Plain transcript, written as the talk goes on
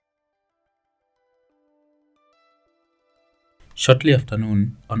Shortly after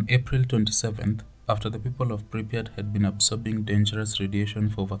noon, on April 27th, after the people of Pripyat had been absorbing dangerous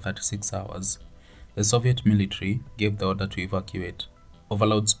radiation for over 36 hours, the Soviet military gave the order to evacuate. Over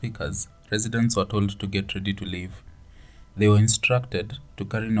loudspeakers, residents were told to get ready to leave. They were instructed to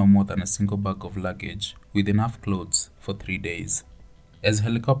carry no more than a single bag of luggage with enough clothes for 3 days. As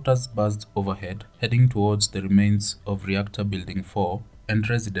helicopters buzzed overhead, heading towards the remains of Reactor Building 4, and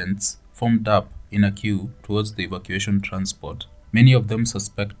residents formed up in a queue towards the evacuation transport, many of them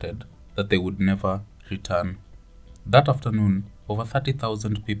suspected that they would never return. That afternoon, over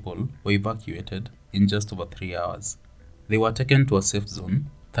 30,000 people were evacuated in just over 3 hours. They were taken to a safe zone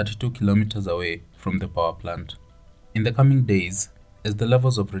 32 kilometers away from the power plant. In the coming days, as the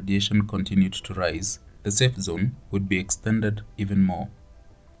levels of radiation continued to rise, the safe zone would be extended even more.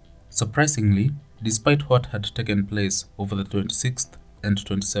 Surprisingly, despite what had taken place over the 26th and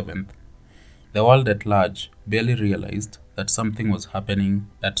 27th, the world at large barely realized that something was happening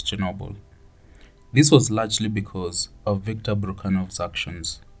at Chernobyl. This was largely because of Viktor Brukhanov's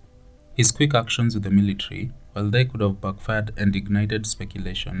actions. His quick actions with the military, while they could have backfired and ignited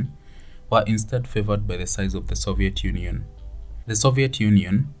speculation, were instead favored by the size of the Soviet Union. The Soviet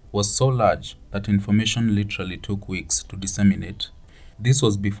Union was so large that information literally took weeks to disseminate. This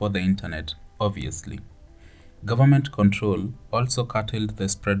was before the internet, obviously. Government control also curtailed the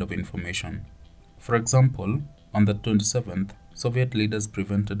spread of information. For example, on the 27th, Soviet leaders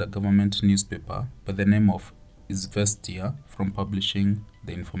prevented a government newspaper by the name of Izvestia from publishing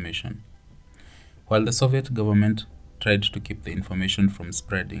the information. While the Soviet government tried to keep the information from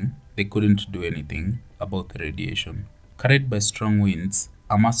spreading, they couldn't do anything about the radiation. Carried by strong winds,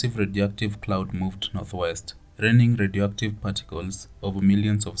 a massive radioactive cloud moved northwest, raining radioactive particles over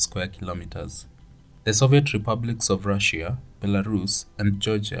millions of square kilometers. The Soviet republics of Russia, Belarus, and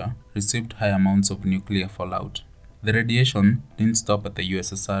Georgia received high amounts of nuclear fallout. The radiation didn't stop at the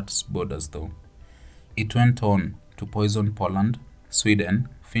USSR's borders, though. It went on to poison Poland, Sweden,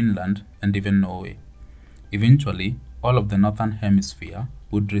 Finland, and even Norway. Eventually, all of the northern hemisphere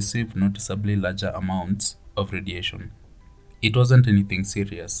would receive noticeably larger amounts of radiation. It wasn't anything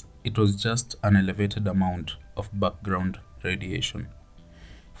serious, it was just an elevated amount of background radiation.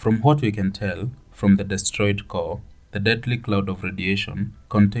 From what we can tell from the destroyed core, the deadly cloud of radiation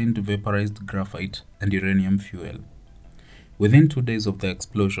contained vaporized graphite and uranium fuel. Within 2 days of the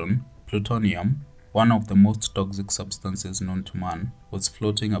explosion, plutonium, one of the most toxic substances known to man, was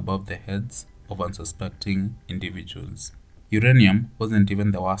floating above the heads of unsuspecting individuals. Uranium wasn't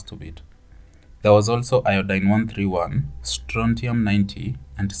even the worst of it. There was also iodine-131, strontium-90,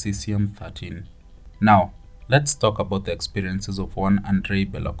 and cesium-13. Now, let's talk about the experiences of one Andrei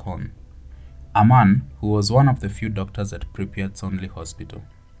Belokon, a man who was one of the few doctors at Pripyat's only hospital.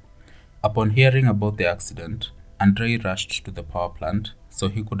 Upon hearing about the accident, Andrei rushed to the power plant so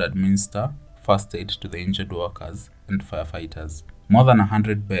he could administer first aid to the injured workers and firefighters. More than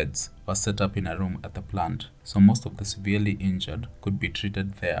 100 beds were set up in a room at the plant, so most of the severely injured could be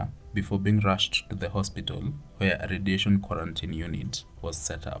treated there before being rushed to the hospital where a radiation quarantine unit was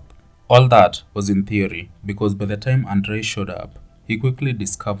set up. All that was in theory because by the time Andrei showed up, he quickly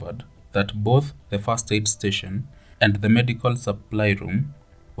discovered that both the first aid station and the medical supply room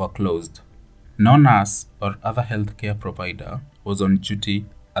were closed. No nurse or other healthcare provider was on duty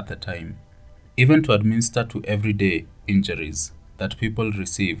at the time, even to administer to everyday injuries that people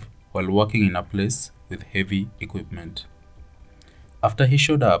receive while working in a place with heavy equipment. After he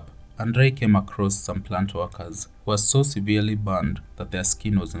showed up, Andrei came across some plant workers who were so severely burned that their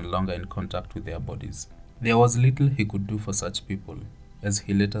skin was no longer in contact with their bodies. There was little he could do for such people, as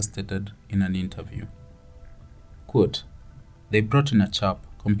he later stated in an interview. Quote, "They brought in a chap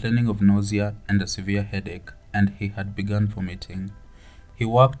complaining of nausea and a severe headache, and he had begun vomiting. He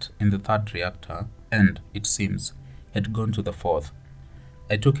worked in the third reactor and, it seems, had gone to the fourth.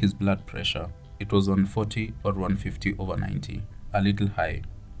 I took his blood pressure. It was 140 or 150 over 90, a little high.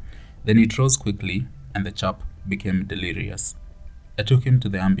 Then it rose quickly and the chap became delirious. I took him to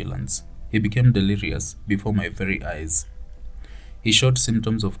the ambulance. He became delirious before my very eyes. He showed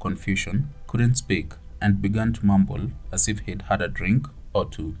symptoms of confusion, couldn't speak, and began to mumble as if he'd had a drink or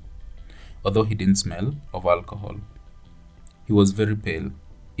two, although he didn't smell of alcohol. He was very pale.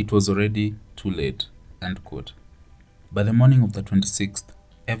 It was already too late." End quote. By the morning of the 26th,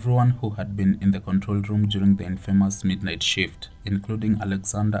 everyone who had been in the control room during the infamous midnight shift, including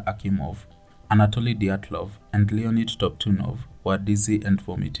Alexander Akimov, Anatoly Dyatlov, and Leonid Toptunov, were dizzy and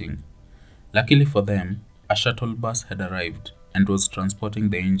vomiting. Luckily for them, a shuttle bus had arrived and was transporting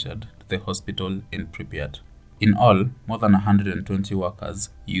the injured to the hospital in Pripyat. In all, more than 120 workers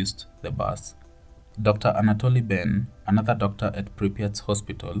used the bus. Dr. Anatoly Ben, another doctor at Pripyat's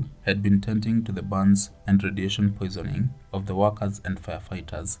hospital, had been tending to the burns and radiation poisoning of the workers and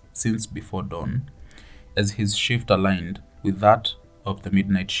firefighters since before dawn, as his shift aligned with that of the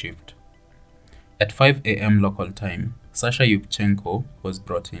midnight shift. At 5 a.m. local time, Sasha Yubchenko was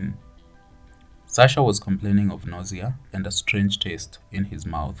brought in. Sasha was complaining of nausea and a strange taste in his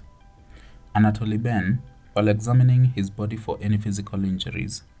mouth. Anatoly Ben, while examining his body for any physical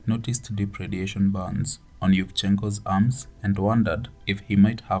injuries, noticed deep radiation burns on Yuvchenko's arms and wondered if he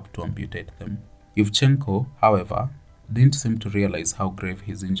might have to amputate them. Yuvchenko, however, didn't seem to realize how grave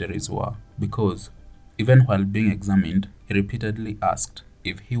his injuries were because, even while being examined, he repeatedly asked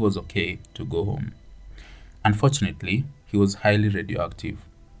if he was okay to go home. Unfortunately, he was highly radioactive.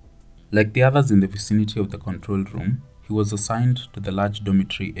 Like the others in the vicinity of the control room, he was assigned to the large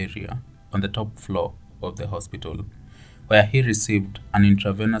dormitory area on the top floor of the hospital, where he received an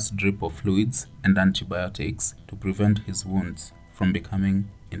intravenous drip of fluids and antibiotics to prevent his wounds from becoming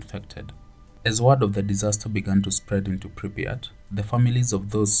infected. As word of the disaster began to spread into Pripyat, the families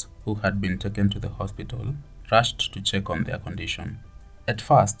of those who had been taken to the hospital rushed to check on their condition. At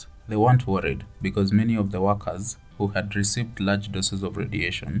first, they weren't worried because many of the workers who had received large doses of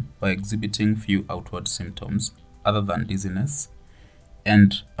radiation were exhibiting few outward symptoms other than dizziness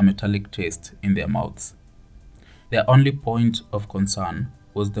and a metallic taste in their mouths. Their only point of concern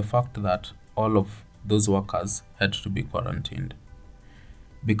was the fact that all of those workers had to be quarantined.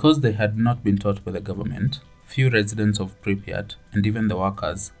 Because they had not been taught by the government, few residents of Pripyat and even the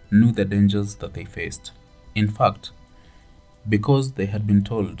workers knew the dangers that they faced. In fact, because they had been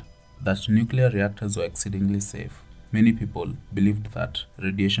told that nuclear reactors were exceedingly safe, many people believed that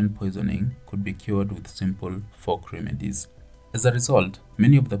radiation poisoning could be cured with simple folk remedies. As a result,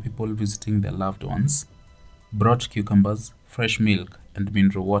 many of the people visiting their loved ones brought cucumbers, fresh milk, and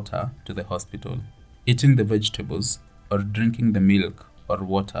mineral water to the hospital. Eating the vegetables or drinking the milk or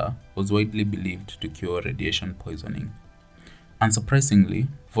water was widely believed to cure radiation poisoning. Unsurprisingly,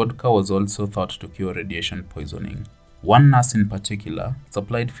 vodka was also thought to cure radiation poisoning. One nurse in particular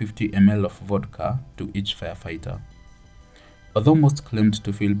supplied 50 ml of vodka to each firefighter. Although most claimed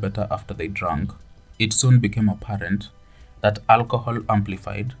to feel better after they drank, it soon became apparent that alcohol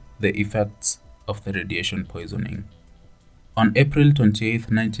amplified the effects of the radiation poisoning. On April 28,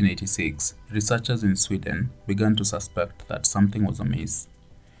 1986, researchers in Sweden began to suspect that something was amiss.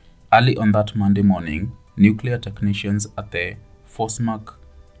 Early on that Monday morning, nuclear technicians at the Forsmark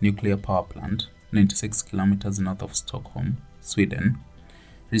nuclear power plant, 96 kilometers north of Stockholm, Sweden,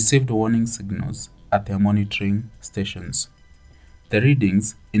 received warning signals at their monitoring stations. The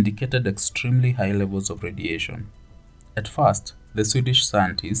readings indicated extremely high levels of radiation. At first, the Swedish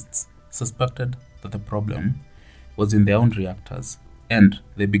scientists suspected that the problem was in their own reactors, and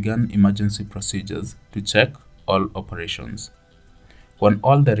they began emergency procedures to check all operations. When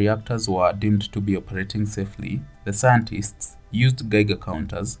all the reactors were deemed to be operating safely, the scientists used Geiger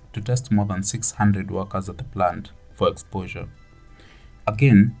counters to test more than 600 workers at the plant for exposure.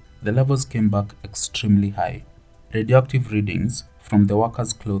 Again, the levels came back extremely high. Radioactive readings from the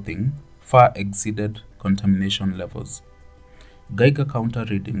workers' clothing far exceeded contamination levels. Geiger counter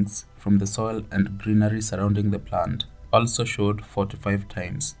readings from the soil and greenery surrounding the plant also showed 45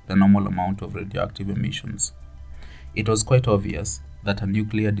 times the normal amount of radioactive emissions. It was quite obvious that a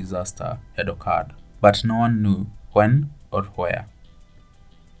nuclear disaster had occurred, but no one knew when or where.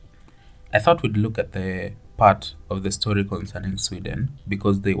 I thought we'd look at the part of the story concerning Sweden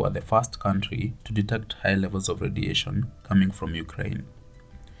because they were the first country to detect high levels of radiation coming from Ukraine.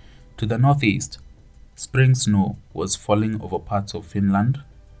 To the northeast, spring snow was falling over parts of Finland,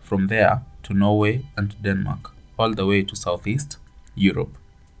 from there to Norway and Denmark, all the way to southeast Europe.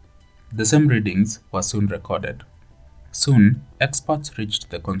 The same readings were soon recorded. Soon, experts reached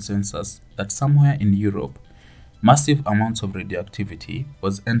the consensus that somewhere in Europe, massive amounts of radioactivity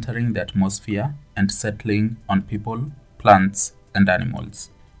was entering the atmosphere and settling on people, plants, and animals.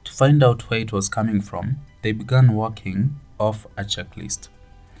 To find out where it was coming from, they began working off a checklist.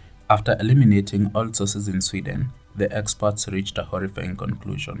 After eliminating all sources in Sweden, the experts reached a horrifying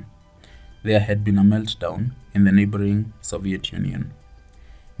conclusion. There had been a meltdown in the neighboring Soviet Union.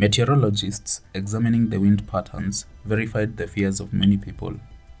 Meteorologists examining the wind patterns verified the fears of many people.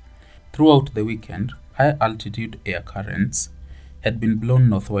 Throughout the weekend, high-altitude air currents had been blown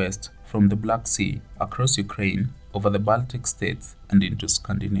northwest from the Black Sea across Ukraine over the Baltic states and into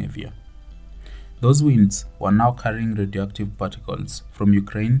Scandinavia. Those winds were now carrying radioactive particles from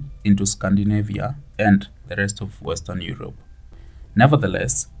Ukraine into Scandinavia and the rest of Western Europe.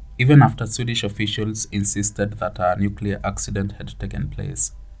 Nevertheless, even after Swedish officials insisted that a nuclear accident had taken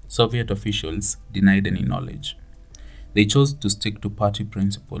place, Soviet officials denied any knowledge. They chose to stick to party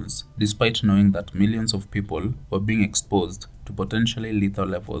principles despite knowing that millions of people were being exposed to potentially lethal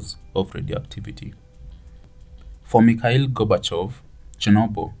levels of radioactivity. For Mikhail Gorbachev,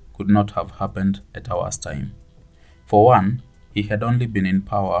 Chernobyl could not have happened at a worse time. For one, he had only been in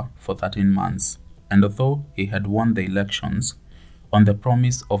power for 13 months, and although he had won the elections on the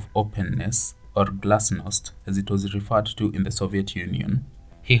promise of openness, or glasnost as it was referred to in the Soviet Union,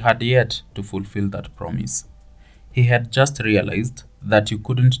 he had yet to fulfill that promise. He had just realized that you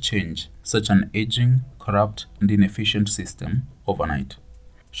couldn't change such an aging, corrupt, and inefficient system overnight.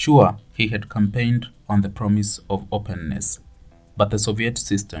 Sure, he had campaigned on the promise of openness, but the Soviet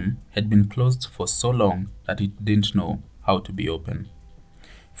system had been closed for so long that it didn't know how to be open.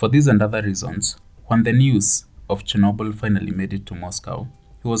 For these and other reasons, when the news of Chernobyl finally made it to Moscow,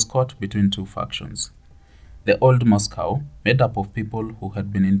 he was caught between two factions. The old Moscow, made up of people who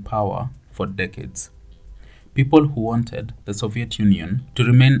had been in power for decades. People who wanted the Soviet Union to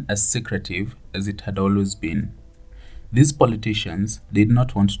remain as secretive as it had always been. These politicians did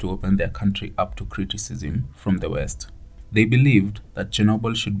not want to open their country up to criticism from the West. They believed that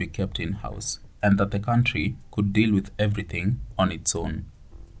Chernobyl should be kept in-house and that the country could deal with everything on its own.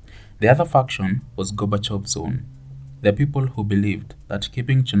 The other faction was Gorbachev's own. The people who believed that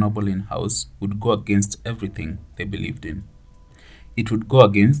keeping Chernobyl in-house would go against everything they believed in. It would go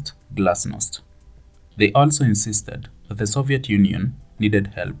against glasnost. They also insisted that the Soviet Union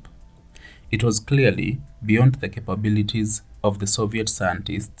needed help. It was clearly beyond the capabilities of the Soviet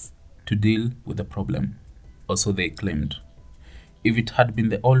scientists to deal with the problem, or so they claimed. If it had been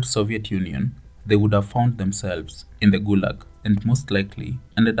the old Soviet Union, they would have found themselves in the Gulag and most likely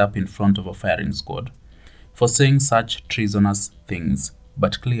ended up in front of a firing squad for saying such treasonous things.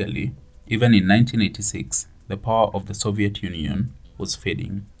 But clearly, even in 1986, the power of the Soviet Union was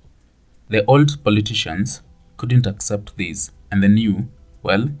fading. The old politicians couldn't accept this, and they knew,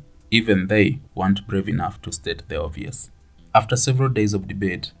 well, even they weren't brave enough to state the obvious. After several days of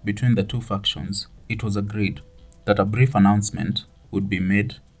debate between the two factions, it was agreed that a brief announcement would be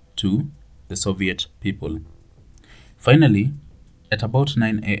made to the Soviet people. Finally, at about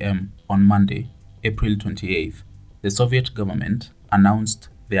 9 a.m. on Monday, April 28th, the Soviet government announced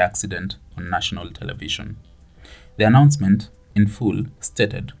the accident on national television. The announcement, in full,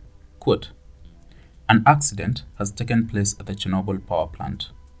 stated, quote, "An accident has taken place at the Chernobyl power plant.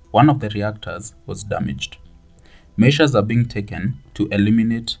 One of the reactors was damaged. Measures are being taken to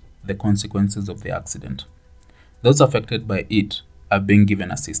eliminate the consequences of the accident. Those affected by it are being given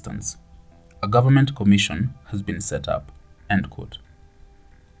assistance. A government commission has been set up." End quote.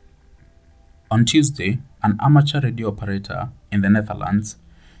 On Tuesday, an amateur radio operator in the Netherlands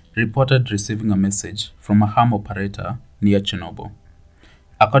reported receiving a message from a ham operator near Chernobyl.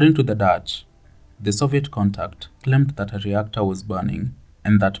 According to the Dutch, the Soviet contact claimed that a reactor was burning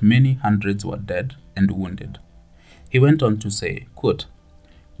and that many hundreds were dead and wounded. He went on to say, quote,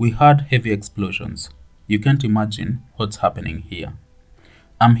 "We heard heavy explosions. You can't imagine what's happening here.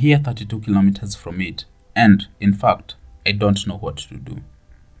 I'm here 32 kilometers from it, and, in fact, I don't know what to do.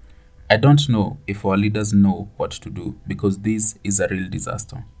 I don't know if our leaders know what to do because this is a real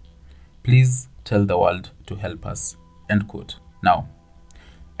disaster. Please tell the world to help us." End quote. Now,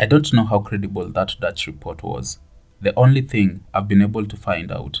 I don't know how credible that Dutch report was. The only thing I've been able to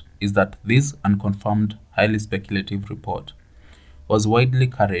find out is that this unconfirmed, highly speculative report was widely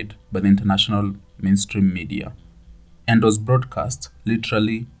carried by the international mainstream media and was broadcast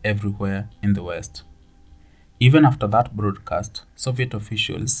literally everywhere in the West. Even after that broadcast, Soviet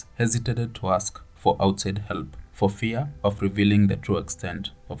officials hesitated to ask for outside help for fear of revealing the true extent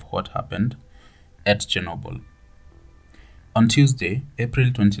of what happened at Chernobyl. On Tuesday,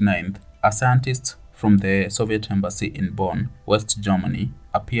 April 29th, a scientist from the Soviet embassy in Bonn, West Germany,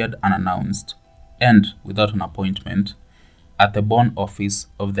 appeared unannounced and without an appointment at the Bonn office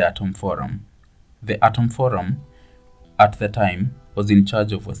of the Atom Forum. The Atom Forum, at the time, was in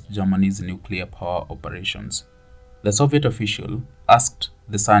charge of West Germany's nuclear power operations. The Soviet official asked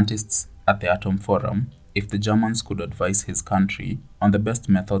the scientists at the Atom Forum if the Germans could advise his country on the best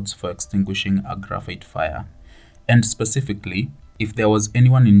methods for extinguishing a graphite fire, and specifically if there was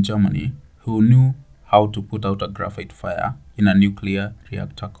anyone in Germany who knew how to put out a graphite fire in a nuclear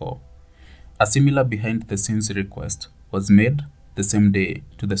reactor core. A similar behind-the-scenes request was made the same day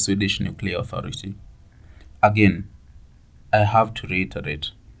to the Swedish Nuclear Authority. Again, I have to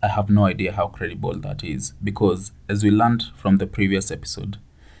reiterate, I have no idea how credible that is because, as we learned from the previous episode,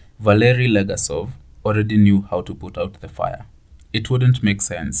 Valery Legasov already knew how to put out the fire. It wouldn't make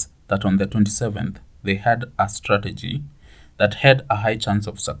sense that on the 27th they had a strategy that had a high chance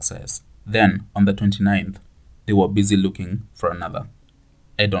of success. Then, on the 29th, they were busy looking for another.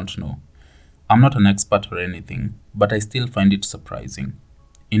 I don't know. I'm not an expert or anything, but I still find it surprising.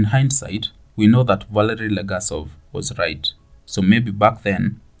 In hindsight, we know that Valery Legasov was right, so maybe back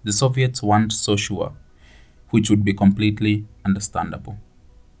then the Soviets weren't so sure, which would be completely understandable.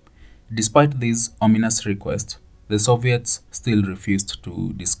 Despite these ominous requests, the Soviets still refused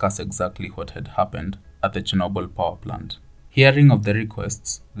to discuss exactly what had happened at the Chernobyl power plant. Hearing of the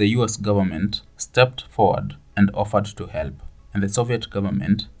requests, the US government stepped forward and offered to help, and the Soviet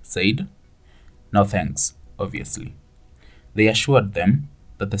government said, "No thanks," obviously. They assured them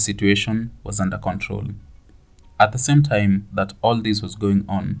that the situation was under control. At the same time that all this was going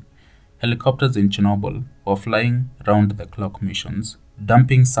on, helicopters in Chernobyl were flying round the clock missions,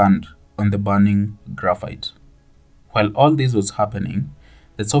 dumping sand on the burning graphite. While all this was happening,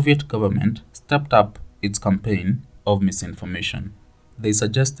 the Soviet government stepped up its campaign of misinformation. They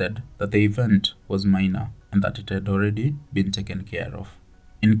suggested that the event was minor and that it had already been taken care of.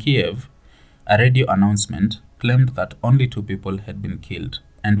 In Kiev, a radio announcement claimed that only 2 people had been killed,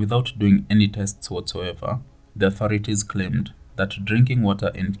 and without doing any tests whatsoever, the authorities claimed that drinking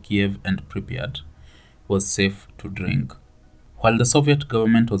water in Kiev and Pripyat was safe to drink. While the Soviet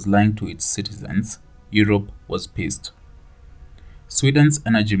government was lying to its citizens, Europe was pissed. Sweden's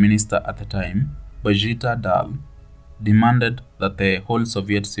energy minister at the time, Birgitta Dahl, demanded that the whole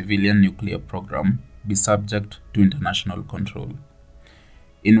Soviet civilian nuclear program be subject to international control.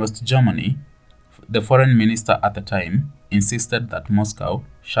 In West Germany, the foreign minister at the time insisted that Moscow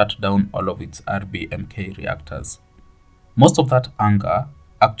shut down all of its RBMK reactors. Most of that anger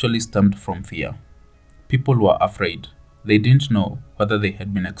actually stemmed from fear. People were afraid. They didn't know whether they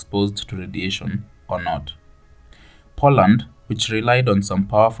had been exposed to radiation or not. Poland, which relied on some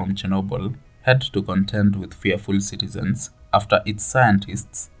power from Chernobyl, had to contend with fearful citizens after its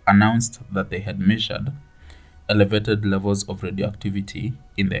scientists announced that they had measured elevated levels of radioactivity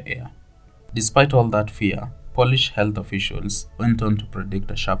in the air. Despite all that fear, Polish health officials went on to predict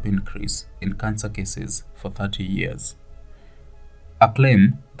a sharp increase in cancer cases for 30 years. A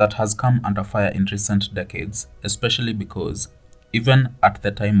claim that has come under fire in recent decades, especially because, even at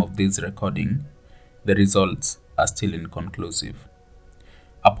the time of this recording, the results are still inconclusive.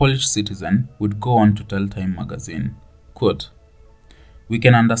 A Polish citizen would go on to tell Time magazine, quote, "We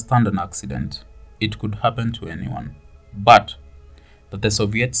can understand an accident. It could happen to anyone. But that the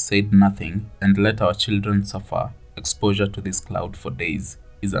Soviets said nothing and let our children suffer exposure to this cloud for days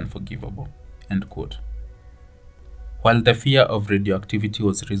is unforgivable." End quote. While the fear of radioactivity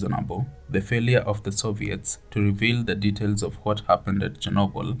was reasonable, the failure of the Soviets to reveal the details of what happened at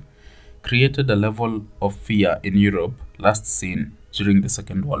Chernobyl created a level of fear in Europe last seen during the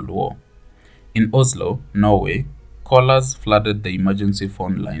Second World War. In Oslo, Norway, callers flooded the emergency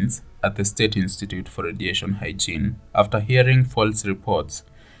phone lines at the State Institute for Radiation Hygiene after hearing false reports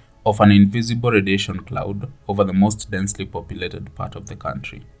of an invisible radiation cloud over the most densely populated part of the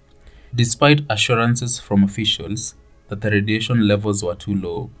country. Despite assurances from officials that the radiation levels were too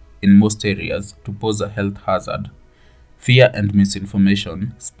low in most areas to pose a health hazard, fear and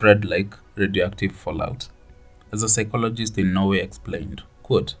misinformation spread like radioactive fallout. As a psychologist in Norway explained,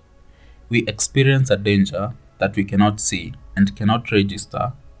 quote, "We experience a danger that we cannot see and cannot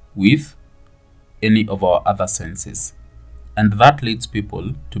register with any of our other senses. And that leads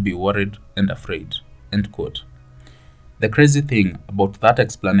people to be worried and afraid." End quote. The crazy thing about that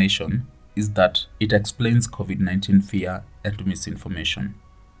explanation is that it explains COVID-19 fear and misinformation.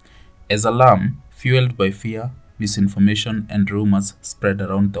 As alarm, fueled by fear, misinformation, and rumors spread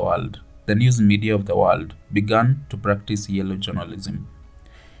around the world, the news media of the world began to practice yellow journalism.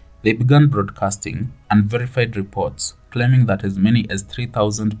 They began broadcasting unverified reports claiming that as many as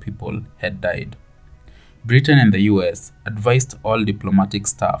 3,000 people had died. Britain and the US advised all diplomatic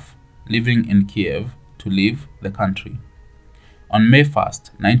staff living in Kiev to leave the country. On May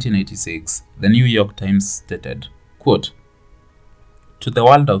 1st, 1986, the New York Times stated, quote, "To the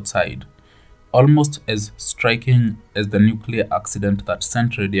world outside, almost as striking as the nuclear accident that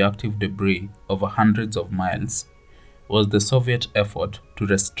sent radioactive debris over hundreds of miles was the Soviet effort to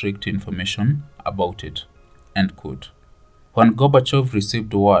restrict information about it." End quote. When Gorbachev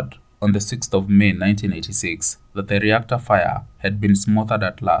received word on the 6th of May 1986 that the reactor fire had been smothered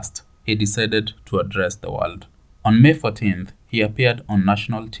at last, he decided to address the world. On May 14th, he appeared on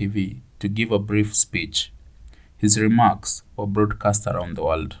national TV to give a brief speech. His remarks were broadcast around the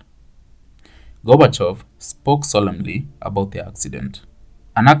world. Gorbachev spoke solemnly about the accident,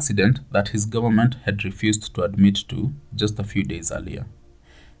 an accident that his government had refused to admit to just a few days earlier.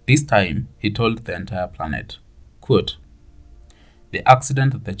 This time, he told the entire planet, quote, The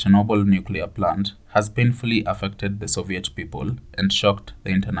accident at the Chernobyl nuclear plant has painfully affected the Soviet people and shocked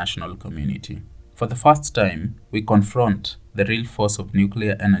the international community. For the first time, we confront the real force of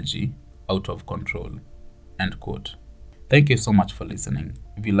nuclear energy out of control. End quote. Thank you so much for listening.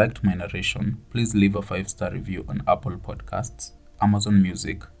 If you liked my narration, please leave a 5-star review on Apple Podcasts, Amazon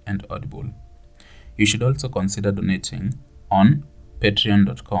Music, and Audible. You should also consider donating on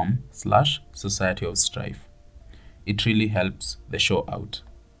patreon.com/Society of Strife. It really helps the show out.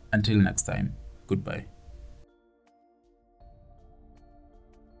 Until next time, goodbye.